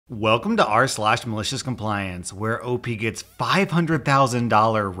Welcome to r/slash malicious compliance, where OP gets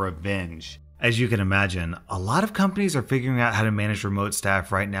 $500,000 revenge. As you can imagine, a lot of companies are figuring out how to manage remote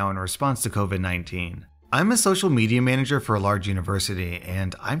staff right now in response to COVID-19. I'm a social media manager for a large university,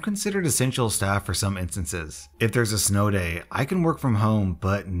 and I'm considered essential staff for some instances. If there's a snow day, I can work from home,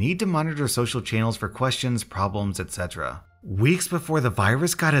 but need to monitor social channels for questions, problems, etc. Weeks before the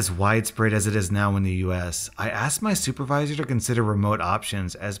virus got as widespread as it is now in the US, I asked my supervisor to consider remote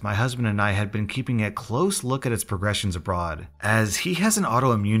options as my husband and I had been keeping a close look at its progressions abroad, as he has an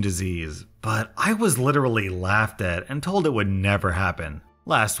autoimmune disease, but I was literally laughed at and told it would never happen.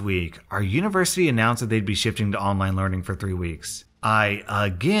 Last week, our university announced that they'd be shifting to online learning for 3 weeks. I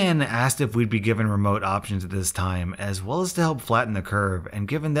again asked if we'd be given remote options at this time, as well as to help flatten the curve, and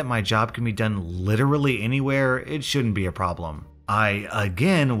given that my job can be done literally anywhere, it shouldn't be a problem. I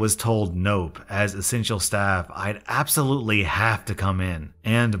again was told nope, as essential staff, I'd absolutely have to come in,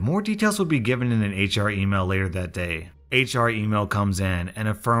 and more details would be given in an HR email later that day. HR email comes in and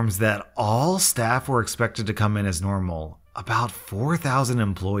affirms that all staff were expected to come in as normal. About 4,000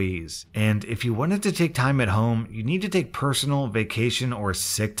 employees, and if you wanted to take time at home, you need to take personal, vacation, or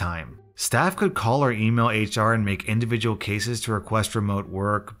sick time. Staff could call or email HR and make individual cases to request remote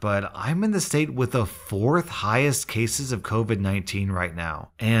work, but I'm in the state with the 4th highest cases of COVID-19 right now.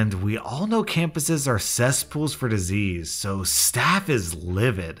 And we all know campuses are cesspools for disease, so staff is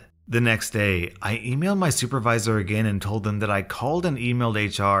livid. The next day, I emailed my supervisor again and told them that I called and emailed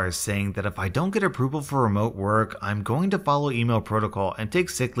HR saying that if I don't get approval for remote work, I'm going to follow email protocol and take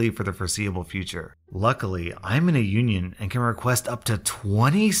sick leave for the foreseeable future. Luckily, I'm in a union and can request up to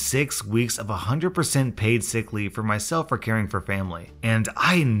 26 weeks of 100% paid sick leave for myself for caring for family, and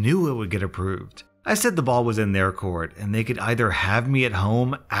I knew it would get approved. I said the ball was in their court and they could either have me at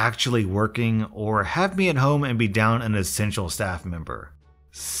home actually working or have me at home and be down an essential staff member.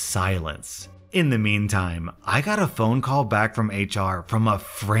 Silence. In the meantime, I got a phone call back from HR from a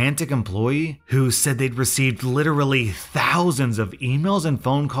frantic employee who said they'd received literally thousands of emails and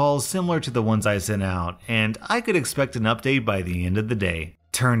phone calls similar to the ones I sent out, and I could expect an update by the end of the day.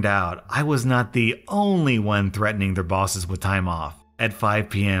 Turned out, I was not the only one threatening their bosses with time off. At 5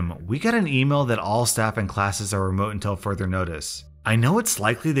 p.m., we got an email that all staff and classes are remote until further notice. I know it's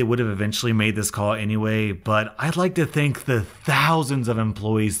likely they would have eventually made this call anyway, but I'd like to think the thousands of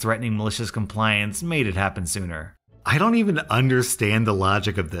employees threatening malicious compliance made it happen sooner. I don't even understand the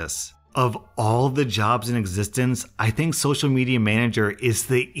logic of this. Of all the jobs in existence, I think social media manager is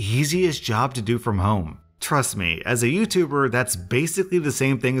the easiest job to do from home. Trust me, as a YouTuber, that's basically the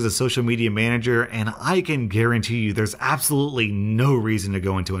same thing as a social media manager, and I can guarantee you there's absolutely no reason to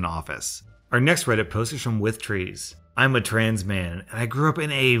go into an office. Our next Reddit post is from With Trees. I'm a trans man, and I grew up in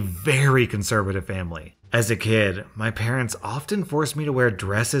a very conservative family. As a kid, my parents often forced me to wear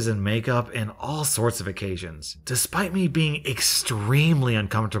dresses and makeup in all sorts of occasions, despite me being extremely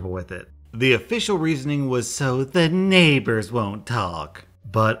uncomfortable with it. The official reasoning was so the neighbors won't talk,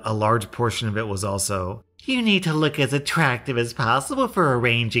 but a large portion of it was also, you need to look as attractive as possible for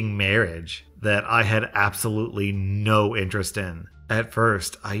arranging marriage, that I had absolutely no interest in. At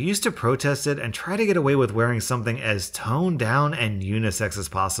first, I used to protest it and try to get away with wearing something as toned down and unisex as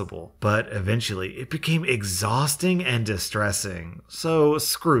possible, but eventually it became exhausting and distressing, so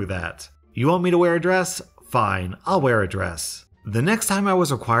screw that. You want me to wear a dress? Fine, I'll wear a dress. The next time I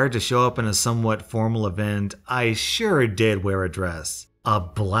was required to show up in a somewhat formal event, I sure did wear a dress. A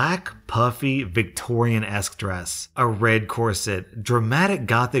black, puffy, Victorian-esque dress, a red corset, dramatic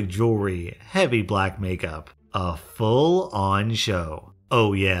gothic jewelry, heavy black makeup. A full-on show.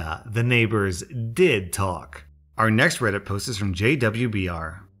 Oh yeah, the neighbors did talk. Our next Reddit post is from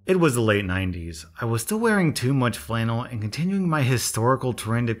JWBR. It was the late 90s. I was still wearing too much flannel and continuing my historical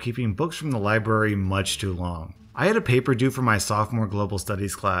trend of keeping books from the library much too long. I had a paper due for my sophomore global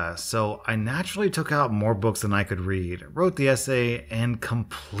studies class, so I naturally took out more books than I could read, wrote the essay, and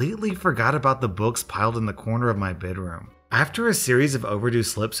completely forgot about the books piled in the corner of my bedroom. After a series of overdue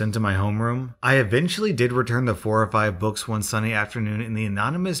slips into my homeroom, I eventually did return the 4 or 5 books one sunny afternoon in the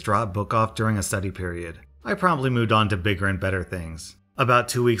anonymous drop book off during a study period. I promptly moved on to bigger and better things. About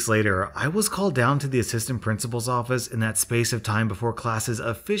 2 weeks later, I was called down to the assistant principal's office in that space of time before classes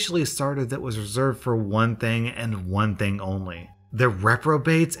officially started that was reserved for one thing and one thing only. The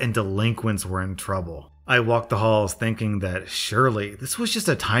reprobates and delinquents were in trouble. I walked the halls thinking that surely this was just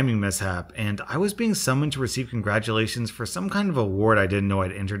a timing mishap and I was being summoned to receive congratulations for some kind of award I didn't know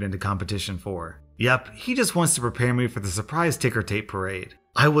I'd entered into competition for. Yep, he just wants to prepare me for the surprise ticker tape parade.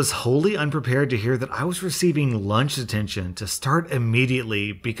 I was wholly unprepared to hear that I was receiving lunch detention to start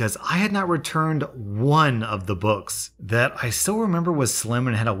immediately because I had not returned one of the books that I still remember was slim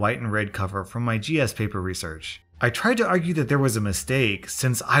and had a white and red cover from my GS paper research. I tried to argue that there was a mistake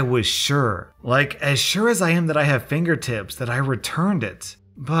since I was sure, like as sure as I am that I have fingertips, that I returned it.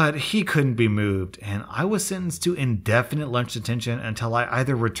 But he couldn't be moved, and I was sentenced to indefinite lunch detention until I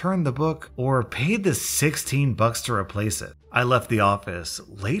either returned the book or paid the $16 to replace it. I left the office,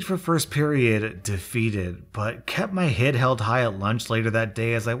 late for first period, defeated, but kept my head held high at lunch later that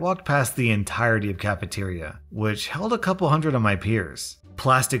day as I walked past the entirety of cafeteria, which held a couple hundred of my peers.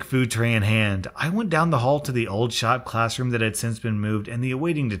 Plastic food tray in hand, I went down the hall to the old shop classroom that had since been moved and the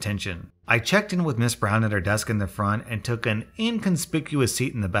awaiting detention. I checked in with Miss Brown at her desk in the front and took an inconspicuous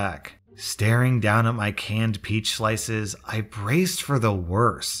seat in the back. Staring down at my canned peach slices, I braced for the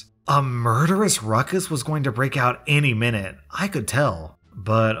worst. A murderous ruckus was going to break out any minute, I could tell.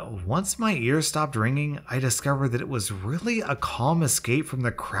 But once my ears stopped ringing, I discovered that it was really a calm escape from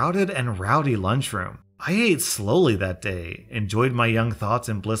the crowded and rowdy lunchroom. I ate slowly that day, enjoyed my young thoughts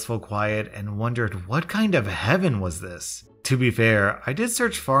in blissful quiet, and wondered what kind of heaven was this? To be fair, I did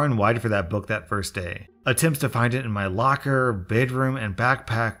search far and wide for that book that first day. Attempts to find it in my locker, bedroom, and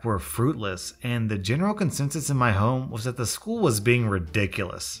backpack were fruitless, and the general consensus in my home was that the school was being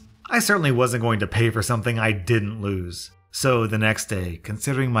ridiculous. I certainly wasn't going to pay for something I didn't lose. So the next day,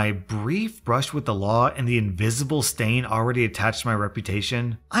 considering my brief brush with the law and the invisible stain already attached to my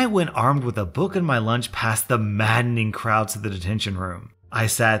reputation, I went armed with a book and my lunch past the maddening crowds to the detention room. I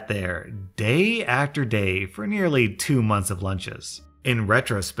sat there day after day for nearly 2 months of lunches. In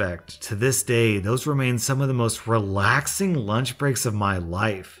retrospect, to this day, those remain some of the most relaxing lunch breaks of my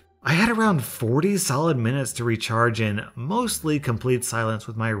life. I had around 40 solid minutes to recharge in mostly complete silence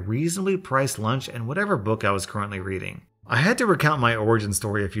with my reasonably priced lunch and whatever book I was currently reading. I had to recount my origin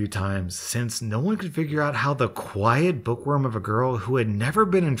story a few times since no one could figure out how the quiet bookworm of a girl who had never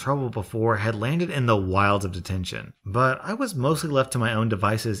been in trouble before had landed in the wilds of detention. But I was mostly left to my own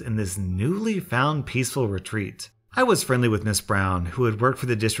devices in this newly found peaceful retreat. I was friendly with Miss Brown, who had worked for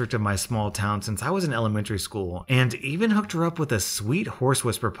the district of my small town since I was in elementary school, and even hooked her up with a sweet horse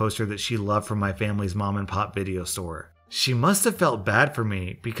whisper poster that she loved from my family's mom and pop video store. She must have felt bad for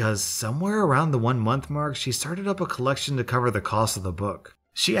me because somewhere around the 1 month mark, she started up a collection to cover the cost of the book.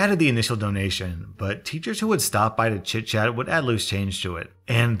 She added the initial donation, but teachers who would stop by to chit-chat would add loose change to it,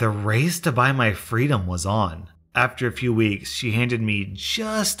 and the race to buy my freedom was on. After a few weeks, she handed me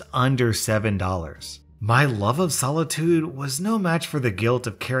just under $7. My love of solitude was no match for the guilt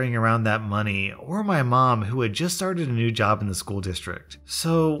of carrying around that money or my mom, who had just started a new job in the school district.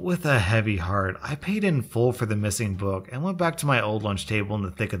 So with a heavy heart, I paid in full for the missing book and went back to my old lunch table in the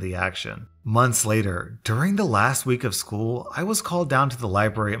thick of the action. Months later, during the last week of school, I was called down to the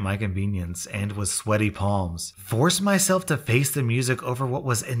library at my convenience and with sweaty palms, forced myself to face the music over what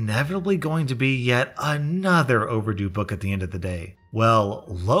was inevitably going to be yet another overdue book at the end of the day. Well,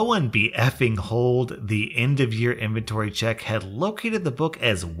 lo and behold, the end-of-year inventory check had located the book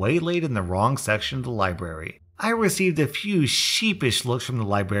as waylaid in the wrong section of the library. I received a few sheepish looks from the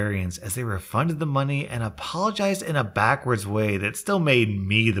librarians as they refunded the money and apologized in a backwards way that still made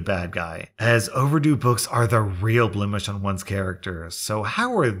me the bad guy, as overdue books are the real blemish on one's character, so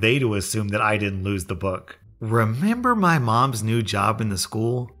how are they to assume that I didn't lose the book? Remember my mom's new job in the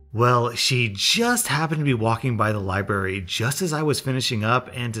school? Well, she just happened to be walking by the library just as I was finishing up,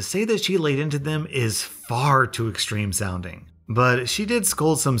 and to say that she laid into them is far too extreme sounding. But she did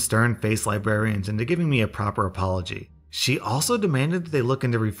scold some stern-faced librarians into giving me a proper apology. She also demanded that they look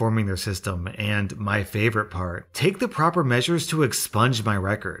into reforming their system and, my favorite part, take the proper measures to expunge my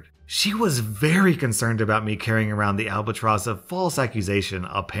record. She was very concerned about me carrying around the albatross of false accusation,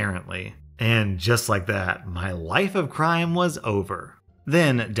 apparently. And just like that, my life of crime was over.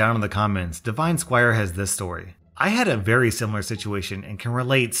 Then, down in the comments, Divine Squire has this story. I had a very similar situation and can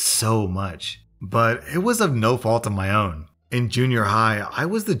relate so much, but it was of no fault of my own. In junior high, I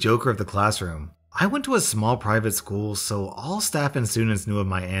was the joker of the classroom. I went to a small private school, so all staff and students knew of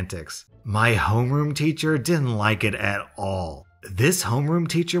my antics. My homeroom teacher didn't like it at all. This homeroom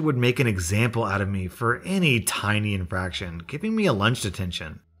teacher would make an example out of me for any tiny infraction, giving me a lunch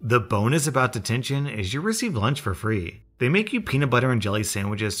detention. The bonus about detention is you receive lunch for free. They make you peanut butter and jelly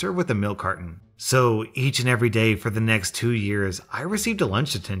sandwiches served with a milk carton. So each and every day for the next 2 years, I received a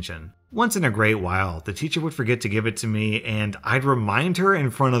lunch detention. Once in a great while, the teacher would forget to give it to me and I'd remind her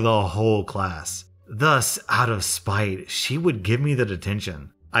in front of the whole class. Thus, out of spite, she would give me the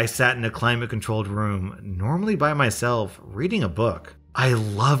detention. I sat in a climate-controlled room, normally by myself, reading a book. I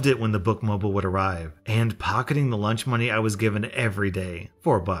loved it when the book mobile would arrive, and pocketing the lunch money I was given every day,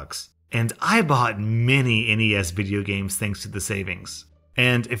 $4. And I bought many NES video games thanks to the savings.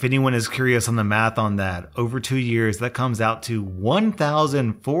 And if anyone is curious on the math on that, over 2 years that comes out to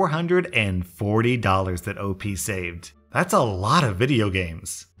 $1,440 that OP saved. That's a lot of video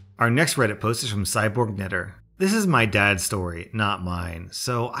games. Our next Reddit post is from Cyborg Knitter. This is my dad's story, not mine,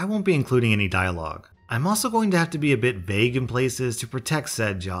 so I won't be including any dialogue. I'm also going to have to be a bit vague in places to protect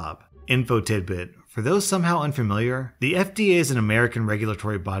said job. Info tidbit. For those somehow unfamiliar, the FDA is an American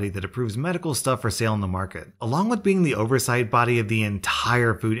regulatory body that approves medical stuff for sale in the market, along with being the oversight body of the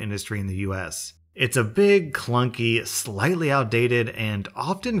entire food industry in the US. It's a big, clunky, slightly outdated, and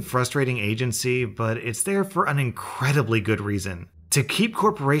often frustrating agency, but it's there for an incredibly good reason: to keep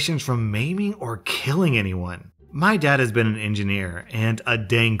corporations from maiming or killing anyone. My dad has been an engineer, and a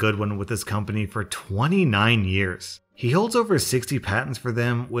dang good one, with this company for 29 years. He holds over 60 patents for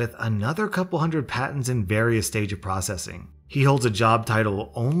them, with another couple hundred patents in various stages of processing. He holds a job title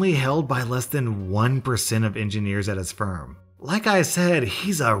only held by less than 1% of engineers at his firm. Like I said,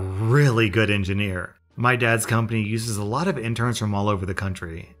 he's a really good engineer. My dad's company uses a lot of interns from all over the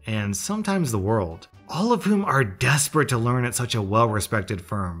country, and sometimes the world, all of whom are desperate to learn at such a well-respected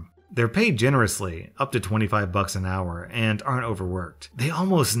firm. They're paid generously, up to $25 an hour, and aren't overworked. They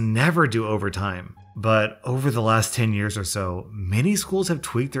almost never do overtime. But over the last 10 years or so, many schools have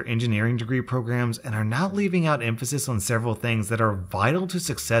tweaked their engineering degree programs and are now leaving out emphasis on several things that are vital to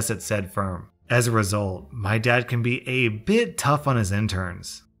success at said firm. As a result, my dad can be a bit tough on his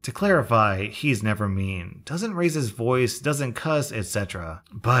interns. To clarify, he's never mean, doesn't raise his voice, doesn't cuss, etc.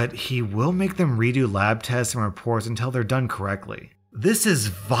 But he will make them redo lab tests and reports until they're done correctly. This is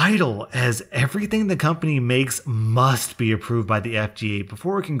vital, as everything the company makes must be approved by the FDA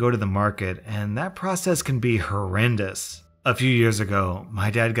before it can go to the market, and that process can be horrendous. A few years ago, my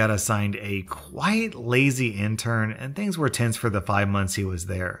dad got assigned a quite lazy intern, and things were tense for the 5 months he was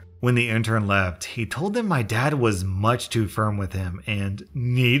there. When the intern left, he told them my dad was much too firm with him and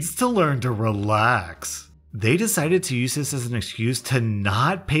needs to learn to relax. They decided to use this as an excuse to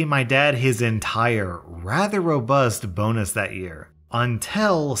not pay my dad his entire, rather robust bonus that year.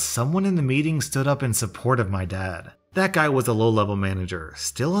 Until someone in the meeting stood up in support of my dad. That guy was a low-level manager,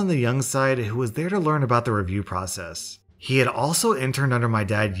 still on the young side, who was there to learn about the review process. He had also interned under my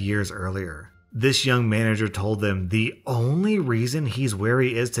dad years earlier. This young manager told them the only reason he's where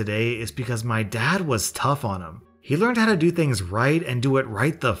he is today is because my dad was tough on him. He learned how to do things right and do it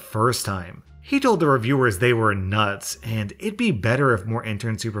right the first time. He told the reviewers they were nuts, and it'd be better if more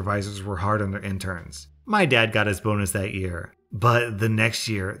intern supervisors were hard on their interns. My dad got his bonus that year. But the next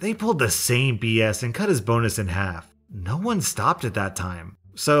year, they pulled the same BS and cut his bonus in half. No one stopped at that time.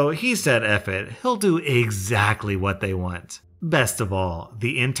 So he said F it, he'll do exactly what they want. Best of all,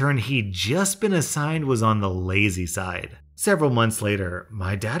 the intern he'd just been assigned was on the lazy side. Several months later,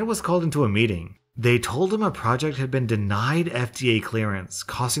 my dad was called into a meeting. They told him a project had been denied FDA clearance,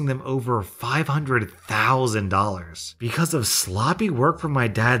 costing them over $500,000 because of sloppy work from my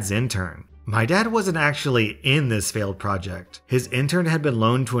dad's intern. My dad wasn't actually in this failed project. His intern had been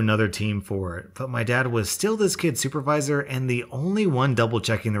loaned to another team for it, but my dad was still this kid's supervisor and the only one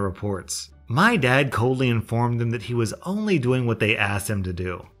double-checking the reports. My dad coldly informed them that he was only doing what they asked him to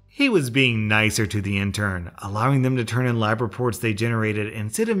do. He was being nicer to the intern, allowing them to turn in lab reports they generated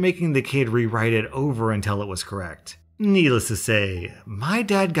instead of making the kid rewrite it over until it was correct. Needless to say, my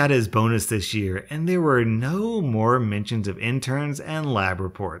dad got his bonus this year and there were no more mentions of interns and lab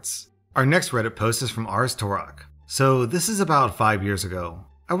reports. Our next Reddit post is from Ars Torok. So this is about 5 years ago.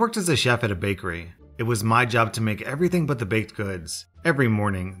 I worked as a chef at a bakery. It was my job to make everything but the baked goods. Every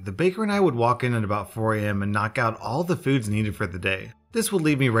morning, the baker and I would walk in at about 4 a.m. and knock out all the foods needed for the day. This would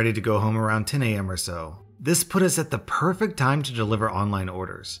leave me ready to go home around 10 a.m. or so. This put us at the perfect time to deliver online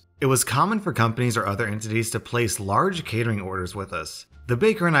orders. It was common for companies or other entities to place large catering orders with us. The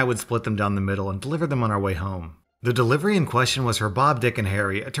baker and I would split them down the middle and deliver them on our way home. The delivery in question was for Bob, Dick, and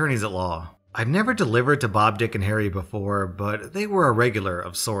Harry, attorneys at law. I've never delivered to Bob, Dick, and Harry before, but they were a regular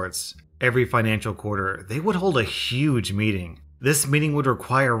of sorts. Every financial quarter, they would hold a huge meeting. This meeting would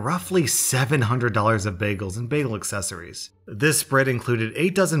require roughly $700 of bagels and bagel accessories. This spread included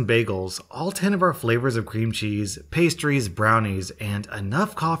 8 dozen bagels, all 10 of our flavors of cream cheese, pastries, brownies, and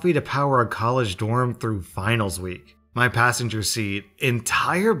enough coffee to power a college dorm through finals week. My passenger seat,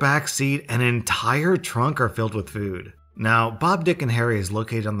 entire back seat, and entire trunk are filled with food. Now, Bob, Dick, and Harry is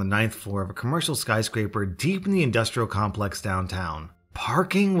located on the 9th floor of a commercial skyscraper deep in the industrial complex downtown.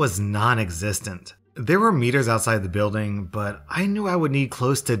 Parking was non-existent. There were meters outside the building, but I knew I would need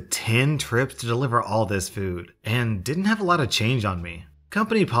close to 10 trips to deliver all this food, and didn't have a lot of change on me.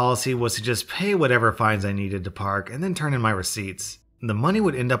 Company policy was to just pay whatever fines I needed to park and then turn in my receipts. The money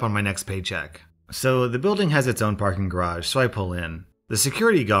would end up on my next paycheck. So the building has its own parking garage, so I pull in. The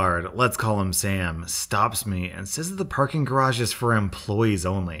security guard, let's call him Sam, stops me and says that the parking garage is for employees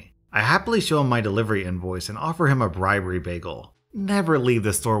only. I happily show him my delivery invoice and offer him a bribery bagel. Never leave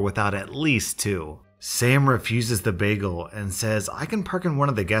the store without at least 2. Sam refuses the bagel and says I can park in one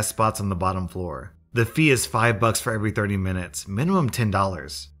of the guest spots on the bottom floor. The fee is $5 for every 30 minutes, minimum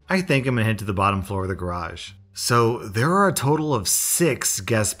 $10. I thank him and head to the bottom floor of the garage. So there are a total of 6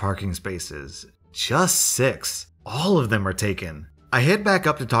 guest parking spaces. Just 6. All of them are taken. I head back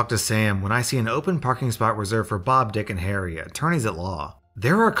up to talk to Sam when I see an open parking spot reserved for Bob, Dick, and Harry, attorneys at law.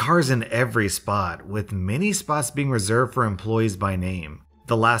 There are cars in every spot, with many spots being reserved for employees by name.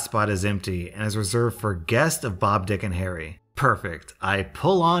 The last spot is empty and is reserved for guests of Bob, Dick, and Harry. Perfect. I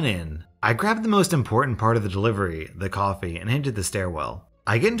pull on in. I grab the most important part of the delivery, the coffee, and head to the stairwell.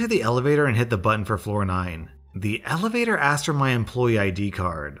 I get into the elevator and hit the button for floor 9. The elevator asked for my employee ID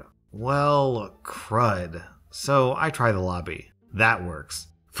card. Well, crud. So I try the lobby. That works.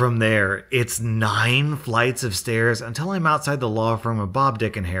 From there, it's 9 flights of stairs until I'm outside the law firm of Bob,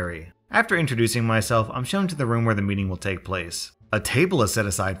 Dick, and Harry. After introducing myself, I'm shown to the room where the meeting will take place. A table is set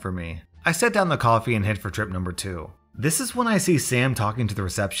aside for me. I set down the coffee and head for trip number 2. This is when I see Sam talking to the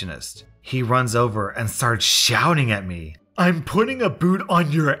receptionist. He runs over and starts shouting at me. I'm putting a boot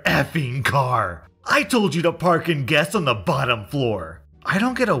on your effing car. I told you to park in guests on the bottom floor. I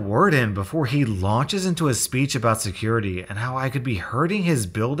don't get a word in before he launches into a speech about security and how I could be hurting his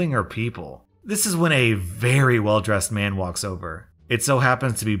building or people. This is when a very well-dressed man walks over. It so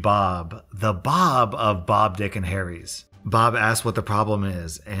happens to be Bob, the Bob of Bob, Dick, and Harry's. Bob asks what the problem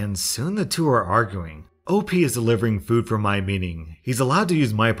is, and soon the two are arguing. OP is delivering food for my meeting. He's allowed to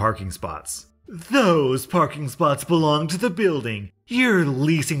use my parking spots. Those parking spots belong to the building. You're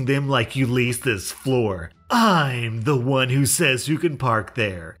leasing them like you lease this floor. I'm the one who says you can park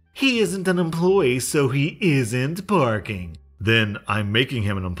there. He isn't an employee, so he isn't parking. Then I'm making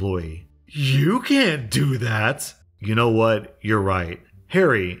him an employee. You can't do that. You know what? You're right.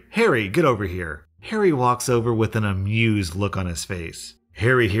 Harry, get over here. Harry walks over with an amused look on his face.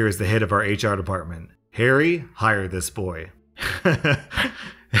 Harry here is the head of our HR department. Harry, hire this boy.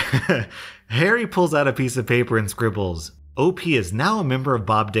 Harry pulls out a piece of paper and scribbles, OP is now a member of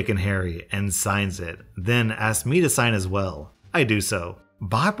Bob, Dick, and Harry, and signs it, then asks me to sign as well. I do so.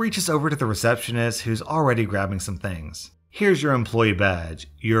 Bob reaches over to the receptionist who's already grabbing some things. Here's your employee badge,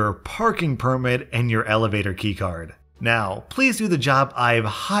 your parking permit, and your elevator keycard. Now, please do the job I've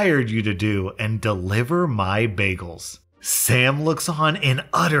hired you to do and deliver my bagels. Sam looks on in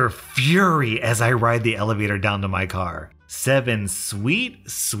utter fury as I ride the elevator down to my car. 7 sweet,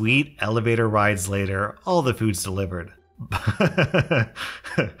 sweet elevator rides later, all the food's delivered.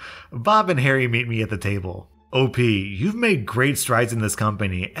 Bob and Harry meet me at the table. OP, you've made great strides in this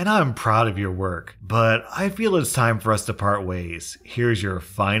company, and I'm proud of your work, but I feel it's time for us to part ways. Here's your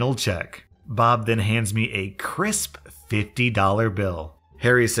final check. Bob then hands me a crisp $50 bill.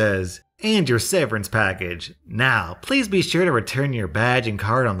 Harry says, and your severance package. Now, please be sure to return your badge and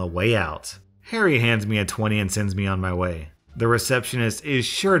card on the way out. Harry hands me a 20 and sends me on my way. The receptionist is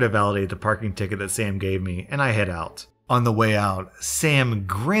sure to validate the parking ticket that Sam gave me, and I head out. On the way out, Sam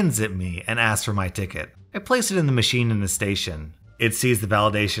grins at me and asks for my ticket. I place it in the machine in the station. It sees the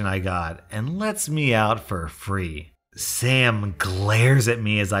validation I got and lets me out for free. Sam glares at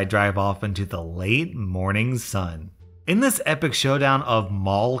me as I drive off into the late morning sun. In this epic showdown of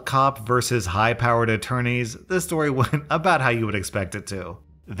mall cop versus high-powered attorneys, the story went about how you would expect it to.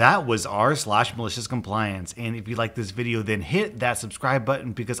 That was r/malicious compliance, and if you like this video then hit that subscribe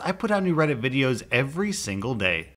button because I put out new Reddit videos every single day.